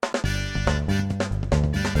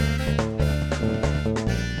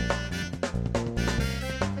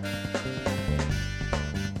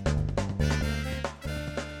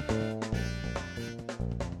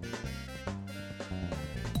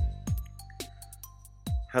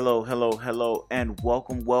Hello, hello, hello, and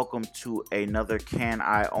welcome to another Can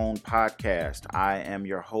I Own podcast. I am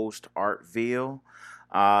your host, Art Veal.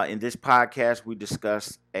 In this podcast, we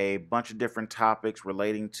discuss a bunch of different topics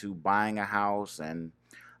relating to buying a house and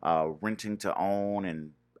renting to own,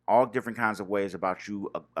 and all different kinds of ways about you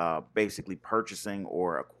basically purchasing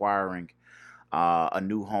or acquiring a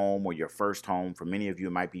new home or your first home. For many of you,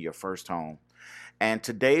 it might be your first home. And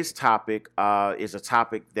today's topic is a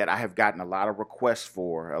topic that I have gotten a lot of requests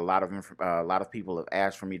for. A lot of people have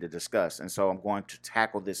asked for me to discuss, and so I'm going to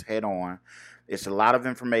tackle this head on. It's a lot of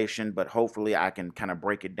information, but hopefully I can kind of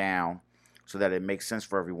break it down so that it makes sense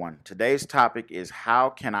for everyone. Today's topic is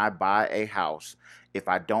how can I buy a house if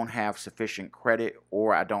I don't have sufficient credit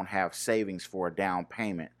or I don't have savings for a down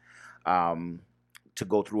payment to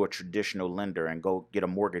go through a traditional lender and go get a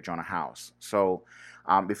mortgage on a house. So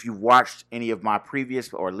if you've watched any of my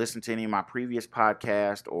previous or listened to any of my previous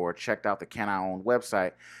podcasts or checked out the Can I Own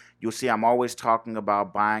website, you'll see I'm always talking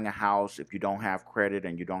about buying a house if you don't have credit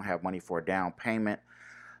and you don't have money for a down payment.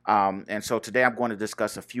 And so today I'm going to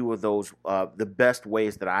discuss a few of those, the best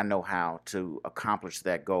ways that I know how to accomplish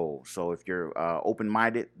that goal. So if you're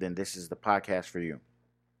open-minded, then this is the podcast for you.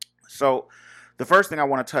 So the first thing I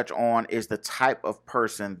want to touch on is the type of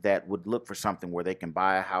person that would look for something where they can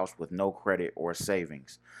buy a house with no credit or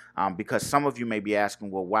savings. Because some of you may be asking,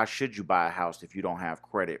 well, why should you buy a house if you don't have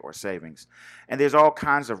credit or savings? And there's all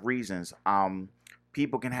kinds of reasons.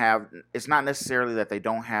 People can have, it's not necessarily that they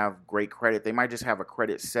don't have great credit. They might just have a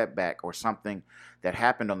credit setback or something that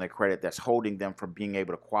happened on their credit that's holding them from being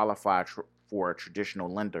able to qualify for a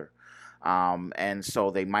traditional lender. And so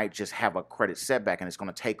they might just have a credit setback, and it's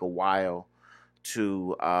going to take a while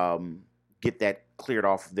to get that cleared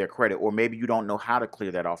off of their credit, or maybe you don't know how to clear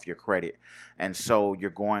that off your credit, and so you're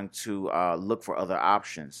going to look for other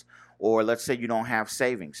options. Or let's say you don't have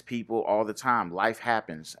savings. People all the time, life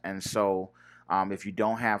happens, and so if you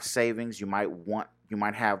don't have savings, you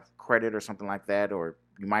might have credit or something like that, or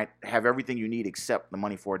you might have everything you need except the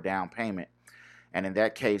money for a down payment. And in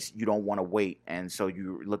that case, you don't want to wait, and so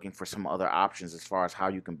you're looking for some other options as far as how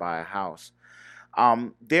you can buy a house.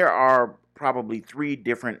 There are probably three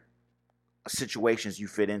different situations you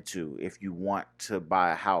fit into if you want to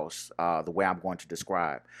buy a house, the way I'm going to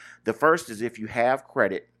describe. The first is if you have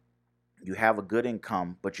credit, you have a good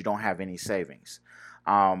income, but you don't have any savings.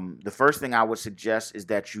 The first thing I would suggest is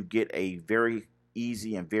that you get a very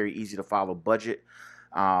easy to follow budget.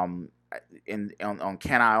 On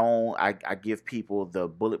Can I Own, I give people the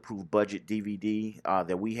Bulletproof Budget DVD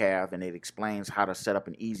that we have, and it explains how to set up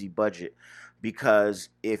an easy budget. Because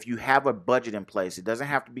if you have a budget in place, it doesn't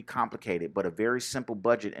have to be complicated, but a very simple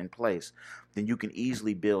budget in place, then you can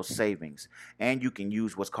easily build savings. And you can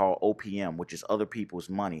use what's called OPM, which is other people's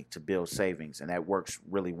money, to build savings, and that works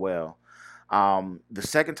really well. The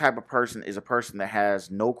second type of person is a person that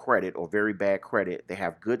has no credit or very bad credit. They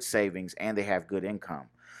have good savings and they have good income.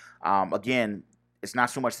 Again, it's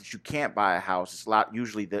not so much that you can't buy a house. It's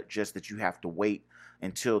usually just that you have to wait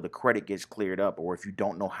until the credit gets cleared up, or if you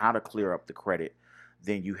don't know how to clear up the credit,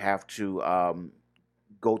 then you have to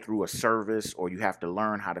go through a service, or you have to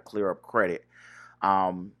learn how to clear up credit. We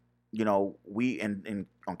on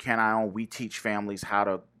Can I Own, we teach families how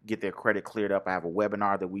to get their credit cleared up. I have a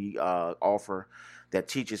webinar that we offer that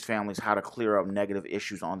teaches families how to clear up negative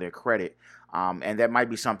issues on their credit. And that might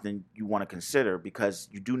be something you want to consider, because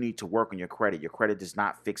you do need to work on your credit. Your credit does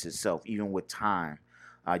not fix itself, even with time.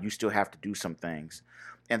 You still have to do some things.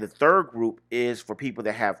 And the third group is for people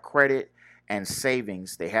that have credit and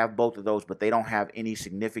savings. They have both of those, but they don't have any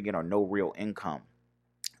significant or no real income.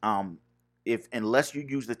 Unless you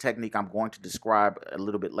use the technique I'm going to describe a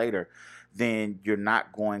little bit later, then you're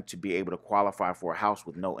not going to be able to qualify for a house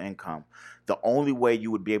with no income. The only way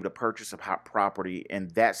you would be able to purchase a property in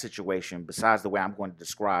that situation, besides the way I'm going to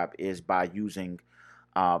describe, is by using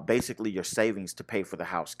basically your savings to pay for the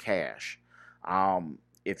house cash.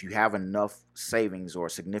 If you have enough savings or a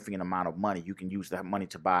significant amount of money, you can use that money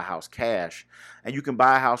to buy a house cash, and you can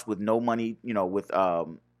buy a house with no money,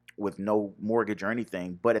 with no mortgage or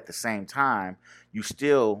anything. But at the same time,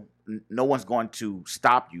 no one's going to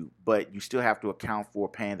stop you, but you still have to account for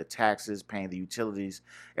paying the taxes, paying the utilities,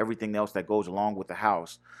 everything else that goes along with the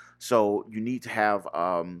house. So you need to have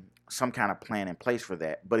some kind of plan in place for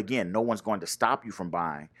that. But again, no one's going to stop you from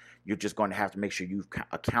buying. You're just going to have to make sure you've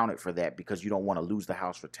accounted for that, because you don't want to lose the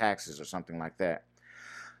house for taxes or something like that.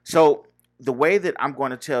 So the way that I'm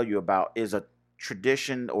going to tell you about is a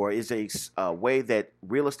tradition, or is a way that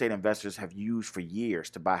real estate investors have used for years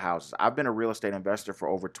to buy houses. I've been a real estate investor for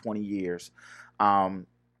over 20 years.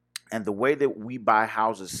 And the way that we buy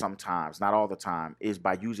houses sometimes, not all the time, is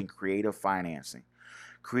by using creative financing.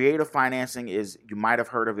 Creative financing is, you might have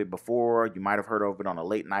heard of it before, you might have heard of it on a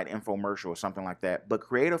late night infomercial or something like that, but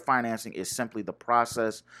creative financing is simply the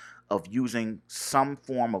process of using some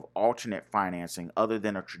form of alternate financing other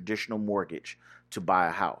than a traditional mortgage to buy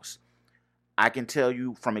a house. I can tell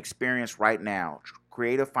you from experience right now,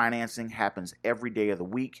 creative financing happens every day of the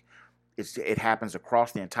week. It happens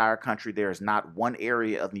across the entire country. There is not one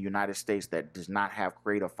area of the United States that does not have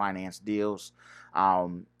creative finance deals.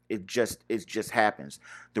 It just happens.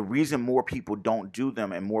 The reason more people don't do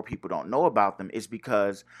them and more people don't know about them is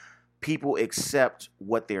because people accept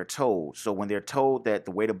what they're told. So when they're told that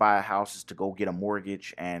the way to buy a house is to go get a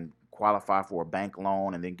mortgage and qualify for a bank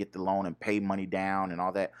loan and then get the loan and pay money down and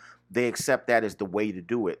all that, they accept that as the way to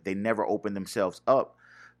do it. They never open themselves up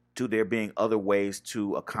to there being other ways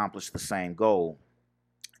to accomplish the same goal.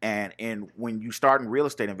 And when you start in real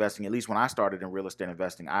estate investing, at least when I started in real estate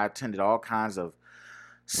investing, I attended all kinds of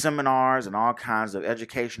seminars and all kinds of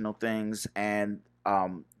educational things. And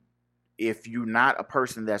if you're not a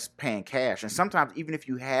person that's paying cash, and sometimes even if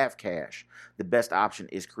you have cash, the best option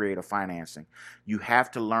is creative financing. You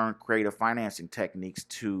have to learn creative financing techniques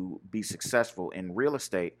to be successful in real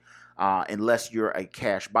estate, unless you're a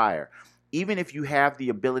cash buyer. Even if you have the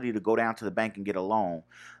ability to go down to the bank and get a loan,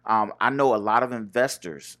 I know a lot of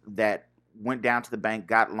investors that went down to the bank,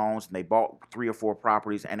 got loans, and they bought 3 or 4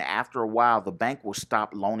 properties. And after a while, the bank will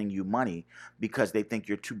stop loaning you money because they think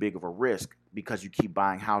you're too big of a risk because you keep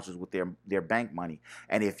buying houses with their bank money.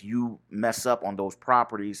 And if you mess up on those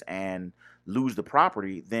properties and lose the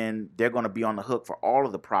property, then they're going to be on the hook for all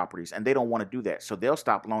of the properties. And they don't want to do that. So they'll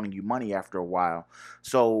stop loaning you money after a while.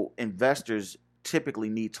 So investors typically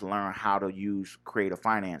need to learn how to use creative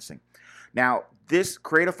financing. Now, this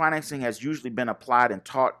creative financing has usually been applied and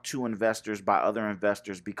taught to investors by other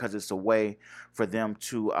investors because it's a way for them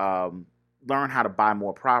to learn how to buy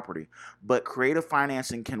more property. But creative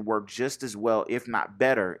financing can work just as well, if not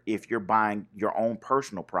better, if you're buying your own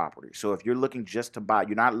personal property. So if you're looking just to buy,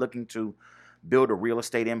 you're not looking to build a real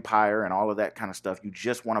estate empire and all of that kind of stuff. You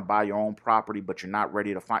just want to buy your own property, but you're not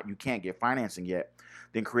ready to you can't get financing yet.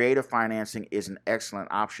 Then creative financing is an excellent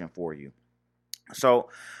option for you. So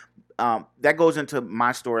that goes into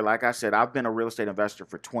my story. Like I said, I've been a real estate investor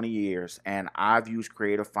for 20 years, and I've used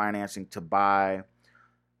creative financing to buy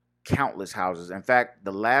countless houses. In fact,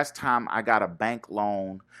 the last time I got a bank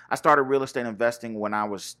loan, I started real estate investing when I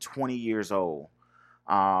was 20 years old.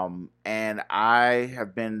 And I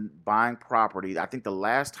have been buying property. I think the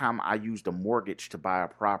last time I used a mortgage to buy a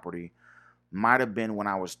property might have been when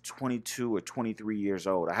I was 22 or 23 years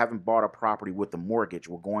old. I haven't bought a property with a mortgage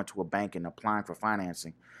or going to a bank and applying for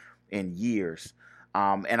financing in years.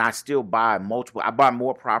 And I still buy I buy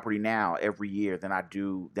more property now every year than I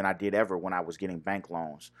did ever when I was getting bank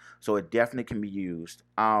loans. So it definitely can be used.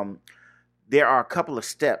 There are a couple of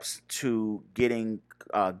steps to getting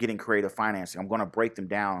creative financing. I'm going to break them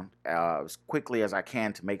down as quickly as I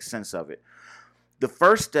can to make sense of it. The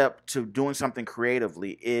first step to doing something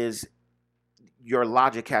creatively is your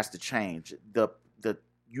logic has to change.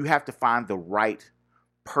 You have to find the right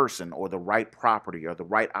person or the right property or the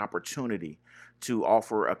right opportunity to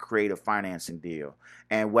offer a creative financing deal.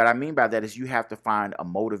 And what I mean by that is you have to find a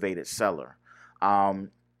motivated seller.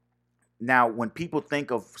 Now, when people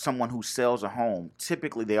think of someone who sells a home,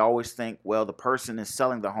 typically they always think, well, the person is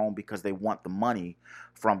selling the home because they want the money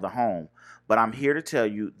from the home. But I'm here to tell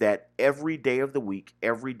you that every day of the week,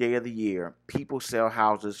 every day of the year, people sell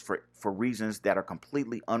houses for reasons that are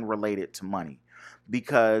completely unrelated to money.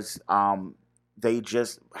 Because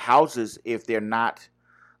houses, if they're not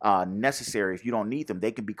necessary, if you don't need them,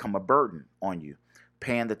 they can become a burden on you.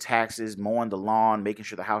 Paying the taxes, mowing the lawn, making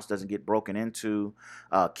sure the house doesn't get broken into,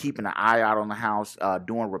 keeping an eye out on the house,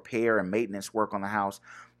 doing repair and maintenance work on the house.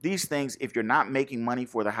 These things, if you're not making money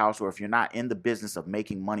for the house or if you're not in the business of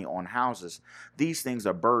making money on houses, these things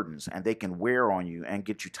are burdens and they can wear on you and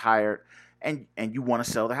get you tired, and you want to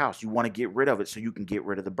sell the house. You want to get rid of it so you can get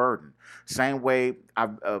rid of the burden. Same way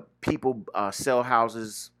people sell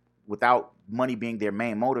houses without money being their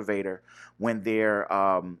main motivator when they're,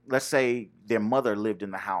 let's say their mother lived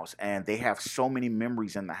in the house and they have so many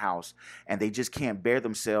memories in the house and they just can't bear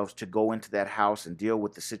themselves to go into that house and deal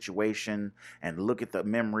with the situation and look at the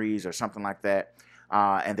memories or something like that.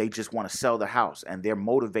 And they just want to sell the house and they're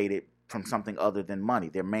motivated from something other than money.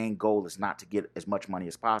 Their main goal is not to get as much money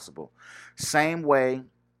as possible. Same way,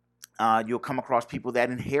 You'll come across people that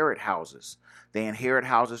inherit houses. They inherit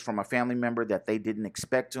houses from a family member that they didn't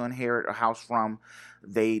expect to inherit a house from.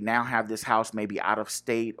 They now have this house maybe out of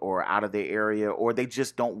state or out of their area, or they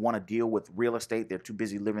just don't want to deal with real estate. They're too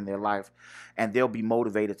busy living their life, and they'll be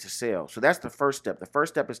motivated to sell. So that's the first step. The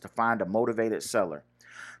first step is to find a motivated seller.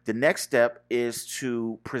 The next step is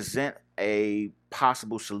to present a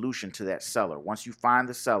possible solution to that seller. Once you find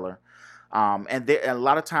the seller, a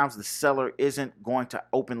lot of times the seller isn't going to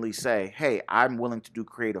openly say, hey, I'm willing to do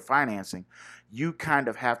creative financing. You kind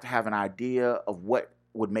of have to have an idea of what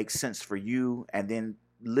would make sense for you, and then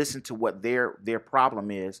listen to what their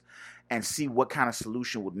problem is and see what kind of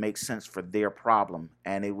solution would make sense for their problem,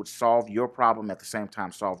 and it would solve your problem at the same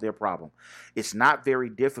time solve their problem. It's not very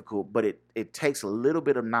difficult, but it takes a little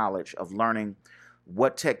bit of knowledge of learning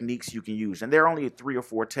what techniques you can use. And there are only 3 or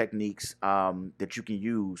 4 techniques that you can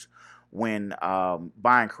use when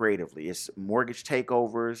buying creatively. It's mortgage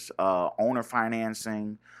takeovers, owner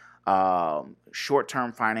financing,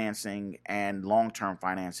 short-term financing, and long-term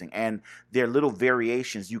financing. And there are little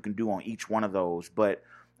variations you can do on each one of those, but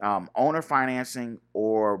owner financing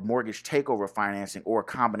or mortgage takeover financing, or a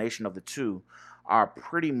combination of the two, are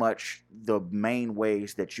pretty much the main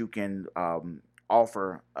ways that you can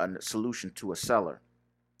offer a solution to a seller.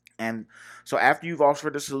 And so after you've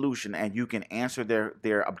offered a solution and you can answer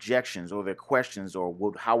their objections or their questions,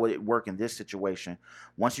 or how would it work in this situation,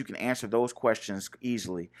 once you can answer those questions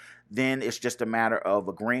easily, then it's just a matter of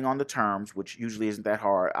agreeing on the terms, which usually isn't that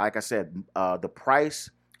hard. Like I said, the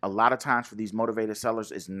price, a lot of times for these motivated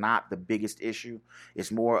sellers, is not the biggest issue.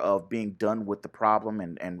 It's more of being done with the problem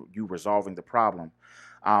and you resolving the problem.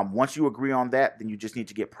 Once you agree on that, then you just need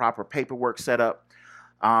to get proper paperwork set up.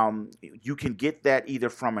 You can get that either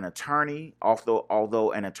from an attorney,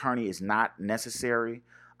 although an attorney is not necessary.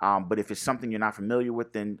 But if it's something you're not familiar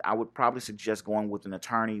with, then I would probably suggest going with an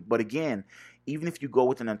attorney. But again, even if you go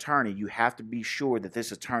with an attorney, you have to be sure that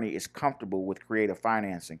this attorney is comfortable with creative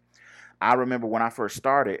financing. I remember when I first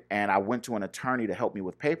started and I went to an attorney to help me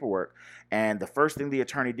with paperwork, and the first thing the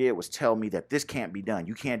attorney did was tell me that this can't be done.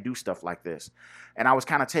 You can't do stuff like this. And I was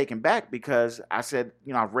kind of taken back, because I said,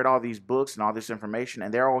 I've read all these books and all this information,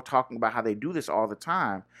 and they're all talking about how they do this all the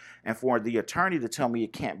time. And for the attorney to tell me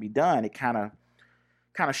it can't be done, it kind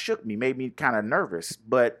of shook me, made me kind of nervous.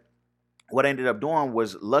 But what I ended up doing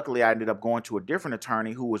was, luckily, I ended up going to a different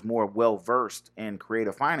attorney who was more well-versed in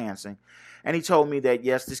creative financing. And he told me that,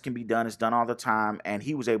 yes, this can be done. It's done all the time. And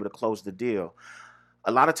he was able to close the deal.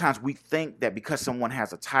 A lot of times we think that because someone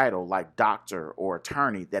has a title like doctor or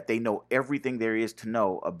attorney, that they know everything there is to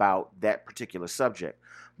know about that particular subject.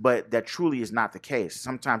 But that truly is not the case.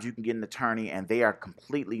 Sometimes you can get an attorney and they are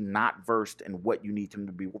completely not versed in what you need them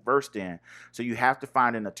to be versed in. So you have to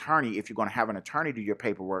find an attorney. If you're going to have an attorney do your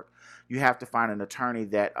paperwork, you have to find an attorney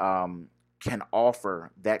that can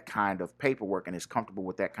offer that kind of paperwork and is comfortable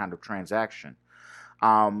with that kind of transaction.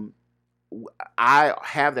 I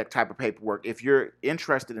have that type of paperwork. If you're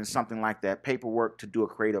interested in something like that, paperwork to do a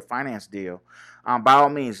creative finance deal, by all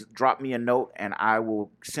means, drop me a note and I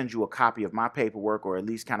will send you a copy of my paperwork, or at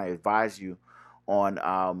least kind of advise you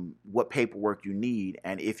on what paperwork you need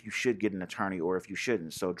and if you should get an attorney or if you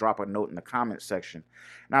shouldn't. So drop a note in the comment section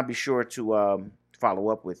and I'll be sure to follow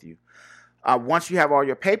up with you. Once you have all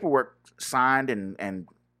your paperwork signed and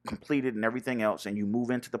completed and everything else, and you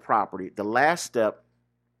move into the property, the last step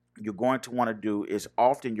you're going to want to do is,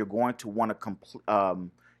 often you're going to want to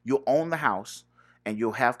you'll own the house and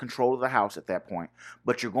you'll have control of the house at that point,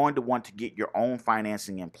 but you're going to want to get your own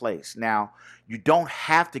financing in place. Now, you don't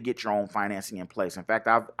have to get your own financing in place. In fact,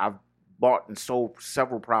 I've bought and sold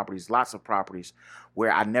several properties, lots of properties,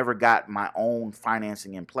 where I never got my own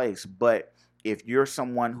financing in place. But if you're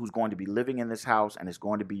someone who's going to be living in this house and it's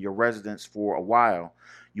going to be your residence for a while,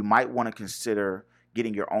 you might want to consider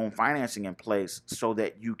getting your own financing in place so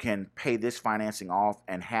that you can pay this financing off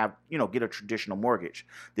and have, get a traditional mortgage.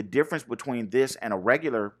 The difference between this and a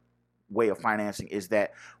regular way of financing is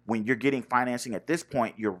that when you're getting financing at this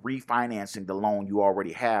point, you're refinancing the loan you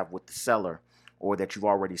already have with the seller or that you've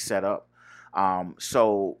already set up.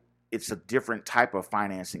 So it's a different type of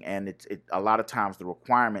financing, and a lot of times the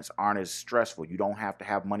requirements aren't as stressful. You don't have to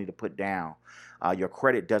have money to put down. Your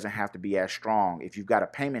credit doesn't have to be as strong. If you've got a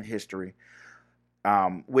payment history,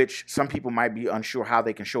 which some people might be unsure how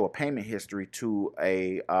they can show a payment history to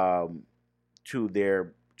an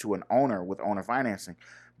owner with owner financing.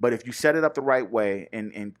 But if you set it up the right way,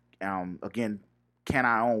 and again, Can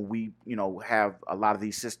I Own, we have a lot of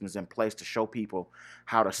these systems in place to show people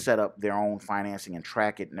how to set up their own financing and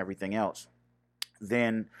track it and everything else.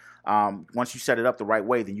 Then once you set it up the right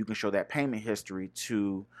way, then you can show that payment history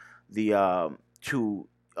to the to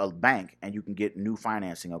a bank and you can get new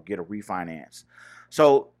financing or get a refinance.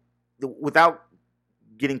 So without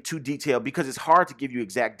getting too detailed, because it's hard to give you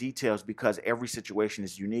exact details because every situation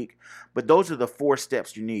is unique, but those are the 4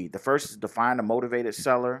 steps you need. The first is to find a motivated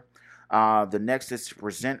seller. The next is to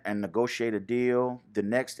present and negotiate a deal. The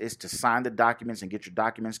next is to sign the documents and get your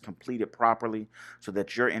documents completed properly so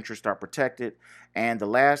that your interests are protected. And the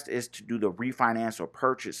last is to do the refinance or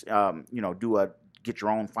purchase, get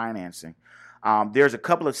your own financing. There's a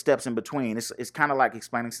couple of steps in between. It's kind of like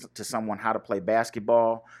explaining to someone how to play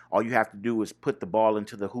basketball. All you have to do is put the ball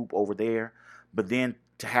into the hoop over there. But then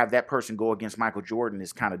to have that person go against Michael Jordan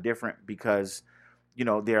is kind of different because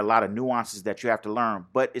there are a lot of nuances that you have to learn,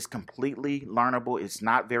 but it's completely learnable. It's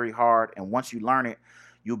not very hard. And once you learn it,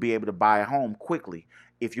 you'll be able to buy a home quickly.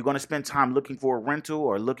 If you're going to spend time looking for a rental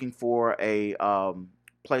or looking for a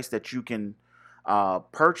place that you can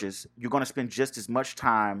purchase, you're going to spend just as much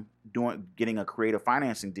time getting a creative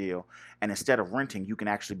financing deal. And instead of renting, you can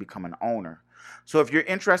actually become an owner. So if you're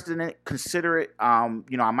interested in it, consider it. I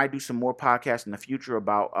might do some more podcasts in the future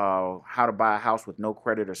about how to buy a house with no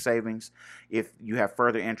credit or savings if you have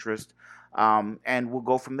further interest. And we'll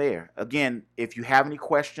go from there. Again, if you have any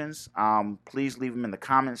questions, please leave them in the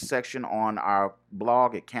comments section on our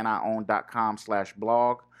blog at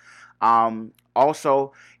caniown.com/blog.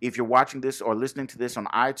 Also, if you're watching this or listening to this on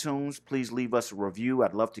iTunes, please leave us a review.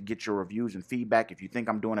 I'd love to get your reviews and feedback. If you think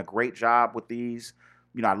I'm doing a great job with these,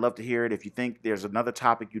 I'd love to hear it. If you think there's another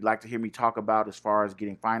topic you'd like to hear me talk about as far as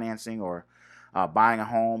getting financing or buying a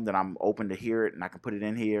home, then I'm open to hear it and I can put it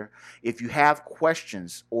in here. If you have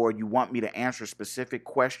questions or you want me to answer a specific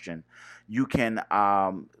question, you can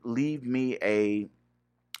send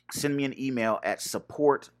me an email at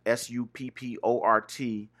support,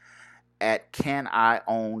 SUPPORT, at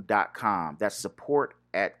caniown.com. That's support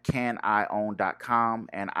at caniown.com,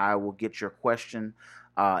 and I will get your question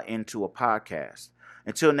into a podcast.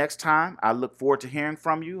 Until next time, I look forward to hearing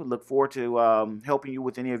from you. Look forward to helping you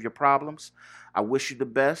with any of your problems. I wish you the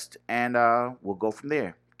best, and we'll go from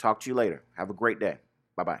there. Talk to you later. Have a great day.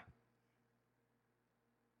 Bye-bye.